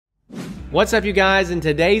What's up, you guys? In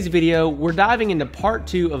today's video, we're diving into part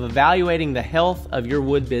 2 of evaluating the health of your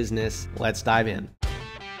wood business. Let's dive in.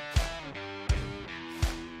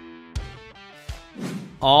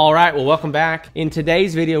 All right, well, welcome back. In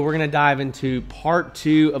today's video, we're gonna dive into part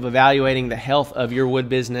 2 of evaluating the health of your wood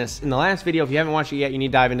business. In the last video, if you haven't watched it yet, you need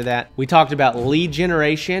to dive into that. We talked about lead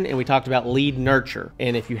generation and we talked about lead nurture.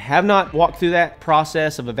 And if you have not walked through that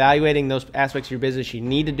process of evaluating those aspects of your business, you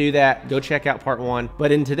need to do that. Go check out part 1.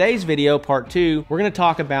 But in today's video, part 2, we're gonna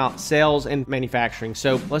talk about sales and manufacturing.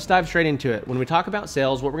 So let's dive straight into it. When we talk about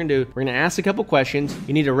sales, what we're gonna do, we're gonna ask a couple questions.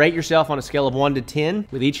 You need to rate yourself on a scale of 1 to 10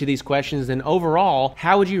 with each of these questions. And overall,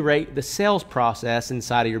 how would you rate the sales process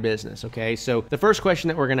inside of your business? Okay, so the first question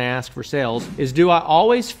that we're going to ask for sales is, do I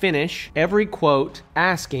always finish every quote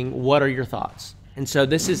asking, what are your thoughts? And so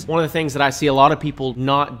this is one of the things that I see a lot of people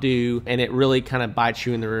not do, and it really kind of bites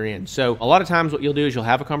you in the rear end. So a lot of times what you'll do is you'll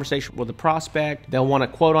have a conversation with a prospect. They'll want a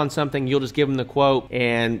quote on something. You'll just give them the quote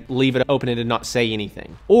and leave it open and not say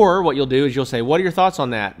anything. Or what you'll do is you'll say, what are your thoughts on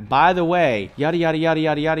that? By the way, yada, yada, yada,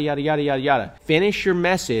 yada, yada, yada, yada, yada, yada. Finish your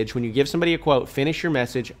message. When you give somebody a quote, finish your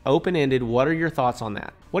message, open-ended. What are your thoughts on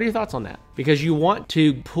that? What are your thoughts on that? Because you want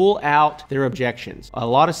to pull out their objections. A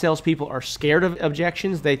lot of salespeople are scared of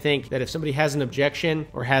objections. They think that if somebody has an objection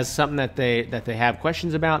or has something that they have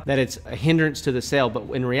questions about, that it's a hindrance to the sale. But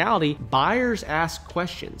in reality, buyers ask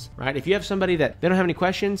questions, right? If you have somebody that they don't have any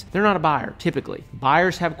questions, they're not a buyer, typically.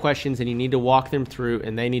 Buyers have questions and you need to walk them through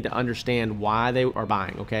and they need to understand why they are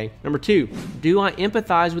buying, okay? Number 2, do I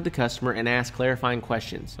empathize with the customer and ask clarifying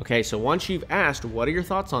questions? Okay, so once you've asked, what are your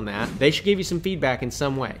thoughts on that? They should give you some feedback in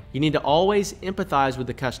some way. You need to always empathize with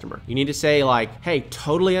the customer. You need to say like, hey,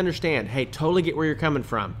 totally understand. Hey, totally get where you're coming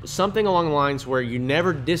from. Something along the lines where you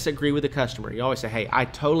never disagree with the customer. You always say, hey, I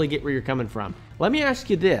totally get where you're coming from. Let me ask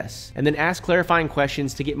you this, and then ask clarifying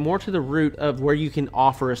questions to get more to the root of where you can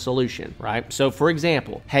offer a solution, right? So for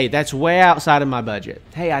example, hey, that's way outside of my budget.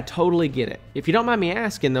 Hey, I totally get it. If you don't mind me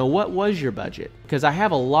asking though, what was your budget? Because I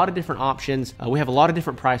have a lot of different options. We have a lot of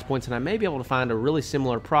different price points, and I may be able to find a really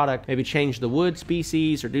similar product, maybe change the wood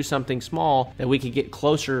species or do something small that we could get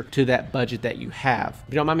closer to that budget that you have.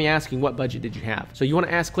 If you don't mind me asking, what budget did you have? So you want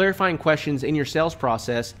to ask clarifying questions in your sales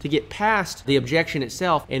process to get past the objection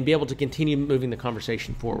itself and be able to continue moving the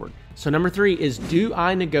conversation forward. So number 3 is, do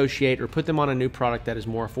I negotiate or put them on a new product that is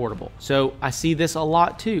more affordable? So I see this a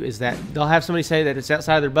lot too, is that they'll have somebody say that it's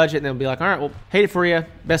outside of their budget and they'll be like, all right, well, hate it for you,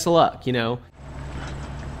 best of luck, you know?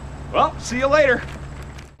 Well, see you later.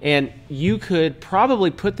 And you could probably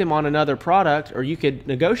put them on another product, or you could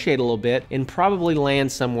negotiate a little bit and probably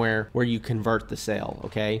land somewhere where you convert the sale,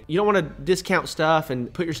 okay? You don't want to discount stuff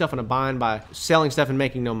and put yourself in a bind by selling stuff and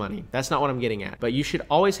making no money. That's not what I'm getting at. But you should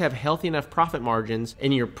always have healthy enough profit margins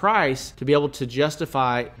in your price to be able to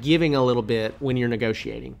justify giving a little bit when you're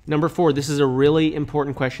negotiating. Number 4, this is a really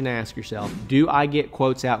important question to ask yourself. Do I get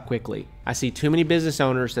quotes out quickly? I see too many business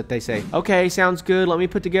owners that they say, okay, sounds good. Let me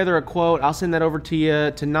put together a quote. I'll send that over to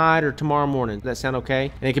you tonight or tomorrow morning. Does that sound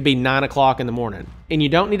okay? And it could be 9 o'clock in the morning. And you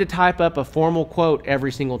don't need to type up a formal quote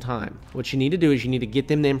every single time. What you need to do is you need to get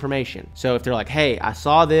them the information. So if they're like, hey, I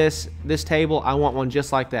saw this table, I want one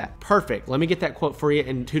just like that. Perfect. Let me get that quote for you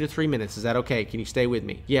in 2 to 3 minutes. Is that okay? Can you stay with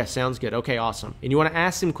me? Yes, sounds good. Okay, awesome. And you want to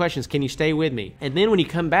ask them questions. Can you stay with me? And then when you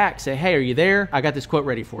come back, say, hey, are you there? I got this quote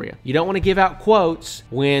ready for you. You don't want to give out quotes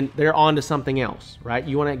when they're on to something else, right?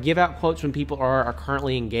 You want to give out quotes when people are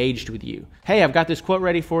currently engaged with you. Hey, I've got this quote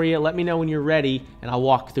ready for you. Let me know when you're ready and I'll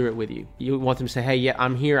walk through it with you. You want them to say, hey, yeah,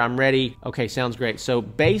 I'm here, I'm ready. Okay, sounds great. So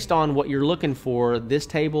based on what you're looking for, this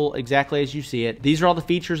table exactly as you see it, these are all the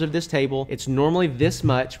features of this table. It's normally this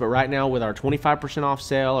much, but right now with our 25% off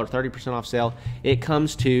sale or 30% off sale, it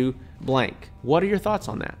comes to blank. What are your thoughts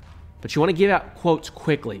on that? But you want to give out quotes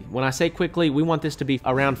quickly. When I say quickly, we want this to be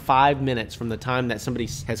around 5 minutes from the time that somebody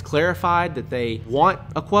has clarified that they want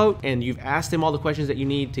a quote and you've asked them all the questions that you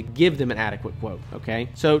need to give them an adequate quote, okay?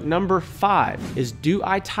 So number 5 is, do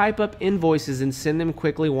I type up invoices and send them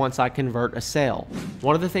quickly once I convert a sale?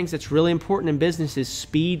 One of the things that's really important in business is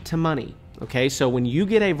speed to money. Okay, so when you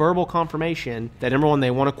get a verbal confirmation that number 1, they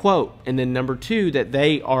want a quote, and then number 2, that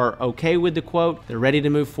they are okay with the quote, they're ready to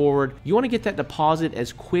move forward, you want to get that deposit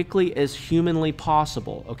as quickly as humanly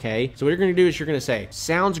possible, okay? So what you're going to do is you're going to say,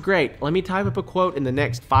 sounds great. Let me type up a quote in the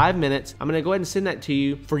next 5 minutes. I'm going to go ahead and send that to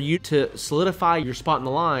you. For you to solidify your spot in the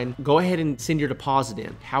line, go ahead and send your deposit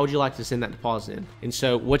in. How would you like to send that deposit in? And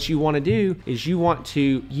so what you want to do is you want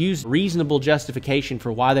to use reasonable justification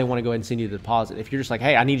for why they want to go ahead and send you the deposit. If you're just like,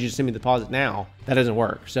 hey, I need you to send me the deposit now, that doesn't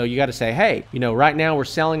work. So you got to say, hey, you know, right now we're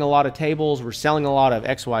selling a lot of tables, we're selling a lot of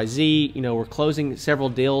XYZ, you know, we're closing several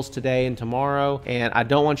deals today and tomorrow, and I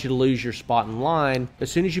don't want you to lose your spot in line.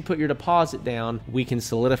 As soon as you put your deposit down, we can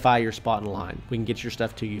solidify your spot in line. We can get your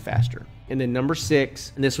stuff to you faster. And then number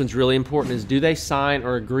 6, and this one's really important, is do they sign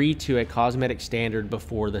or agree to a cosmetic standard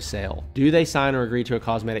before the sale? Do they sign or agree to a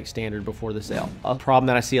cosmetic standard before the sale? A problem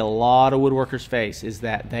that I see a lot of woodworkers face is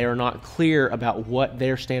that they are not clear about what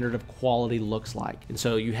their standard of quality looks like. And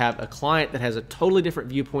so you have a client that has a totally different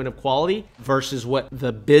viewpoint of quality versus what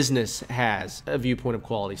the business has a viewpoint of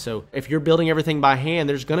quality. So if you're building everything by hand,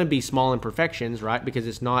 there's going to be small imperfections, right? Because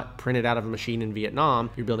it's not printed out of a machine in Vietnam,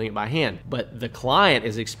 you're building it by hand. But the client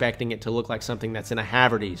is expecting it to look like something that's in a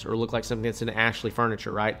Haverty's or look like something that's in Ashley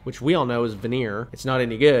furniture, right? Which we all know is veneer. It's not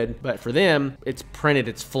any good, but for them, it's printed,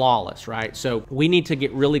 it's flawless, right? So we need to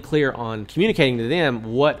get really clear on communicating to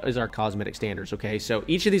them what is our cosmetic standards, okay? So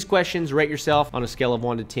each of these questions, rate yourself on a scale of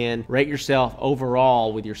 1 to 10. Rate yourself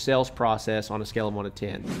overall with your sales process on a scale of 1 to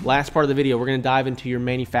 10. Last part of the video, we're gonna dive into your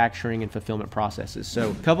manufacturing and fulfillment processes.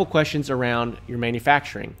 So a couple questions around your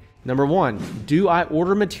manufacturing. Number 1, do I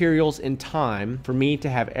order materials in time for me to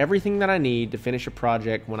have everything that I need to finish a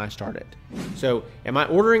project when I start it? So am I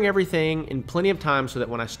ordering everything in plenty of time so that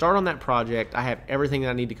when I start on that project, I have everything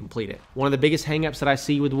that I need to complete it? One of the biggest hangups that I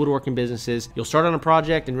see with woodworking businesses, you'll start on a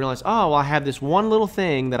project and realize, oh, well, I have this one little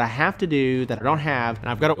thing that I have to do that I don't have, and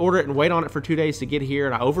I've got to order it and wait on it for 2 days to get here,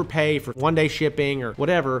 and I overpay for 1-day shipping or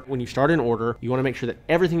whatever. When you start an order, you want to make sure that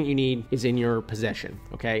everything that you need is in your possession,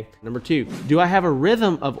 okay? Number 2, do I have a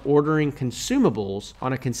rhythm of ordering consumables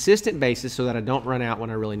on a consistent basis so that I don't run out when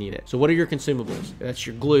I really need it? So what are your consumables? That's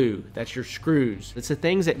your glue, that's your screws. It's the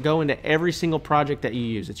things that go into every single project that you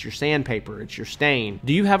use. It's your sandpaper, it's your stain.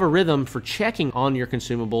 Do you have a rhythm for checking on your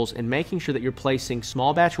consumables and making sure that you're placing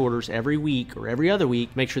small batch orders every week or every other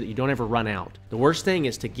week, make sure that you don't ever run out? The worst thing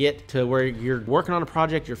is to get to where you're working on a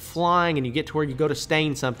project, you're flying, and you get to where you go to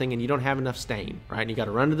stain something and you don't have enough stain, right? And you got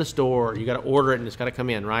to run to the store, you got to order it, and it's got to come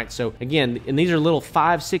in, right? So again, and these are little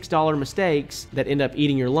 $5, $6 mistakes that end up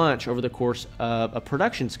eating your lunch over the course of a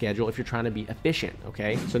production schedule if you're trying to be efficient,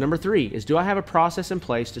 okay? So number 3 is, do I have a process in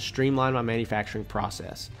place to streamline my manufacturing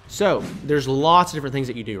process? So there's lots of different things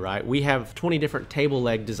that you do, right? We have 20 different table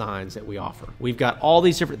leg designs that we offer. We've got all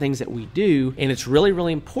these different things that we do, and it's really,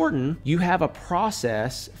 really important you have a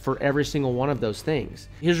process for every single one of those things.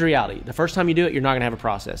 Here's the reality. The first time you do it, you're not gonna have a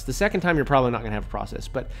process. The second time, you're probably not gonna have a process.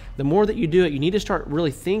 But the more that you do it, you need to start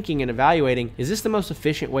really thinking and evaluating, is this the most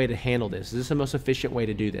efficient way to handle this? Is this the most efficient way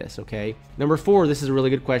to do this, okay? Number 4, this is a really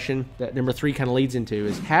good question that number 3 kind of leads into,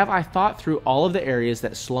 is have I thought through all of the areas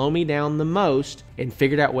that slow me down the most and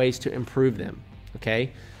figured out ways to improve them,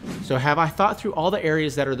 okay? So have I thought through all the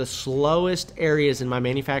areas that are the slowest areas in my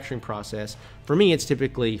manufacturing process? For me, it's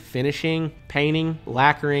typically finishing, painting,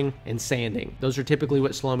 lacquering, and sanding. Those are typically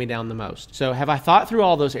what slow me down the most. So have I thought through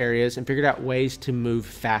all those areas and figured out ways to move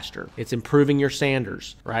faster? It's improving your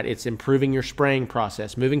sanders, right? It's improving your spraying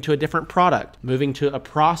process, moving to a different product, moving to a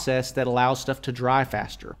process that allows stuff to dry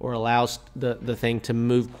faster or allows the thing to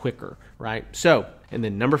move quicker, right? So, and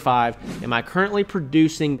then number 5, am I currently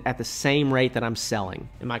producing at the same rate that I'm selling?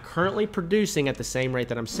 Am I currently producing at the same rate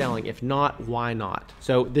that I'm selling? If not, why not?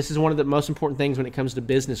 So this is one of the most important things when it comes to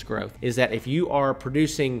business growth, is that if you are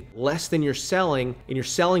producing less than you're selling, and you're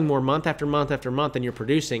selling more month after month after month than you're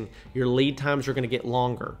producing, your lead times are gonna get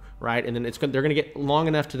longer, right? And then they're gonna get long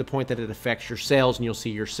enough to the point that it affects your sales, and you'll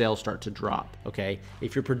see your sales start to drop, okay?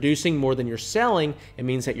 If you're producing more than you're selling, it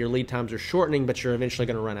means that your lead times are shortening, but you're eventually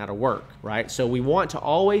gonna run out of work, right? So we want to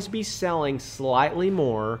always be selling slightly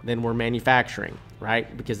more than we're manufacturing,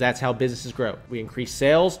 right? Because that's how businesses grow. We increase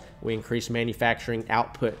sales, we increase manufacturing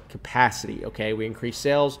output capacity, okay? We increase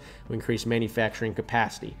sales, we increase manufacturing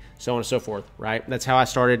capacity, so on and so forth, right? That's how I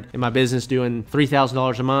started in my business, doing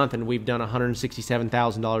 $3,000 a month, and we've done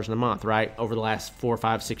 $167,000 in a month, right? Over the last 4,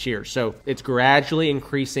 5, 6 years. So it's gradually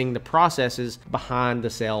increasing the processes behind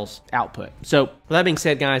the sales output. So with that being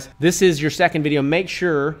said, guys, this is your second video. Make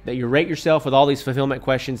sure that you rate yourself with all these fulfillment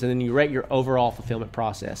questions, and then you rate your overall fulfillment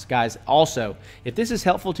process. Guys, also, if this is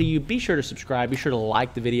helpful to you, be sure to subscribe, be sure to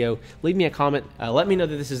like the video, leave me a comment, let me know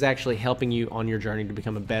that this is actually helping you on your journey to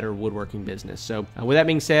become a better woodworking business. So with that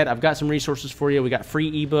being said, I've got some resources for you. We got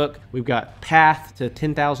free ebook, we've got path to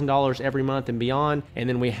 $10,000 every month and beyond, and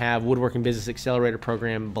then we have Woodworking Business Accelerator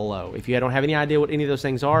program below. If you don't have any idea what any of those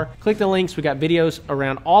things are, click the links. We got videos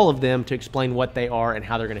around all of them to explain what they are and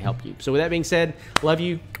how they're gonna help you. So with that being said, love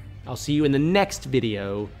you. I'll see you in the next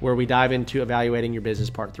video where we dive into evaluating your business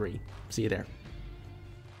part 3. See you there.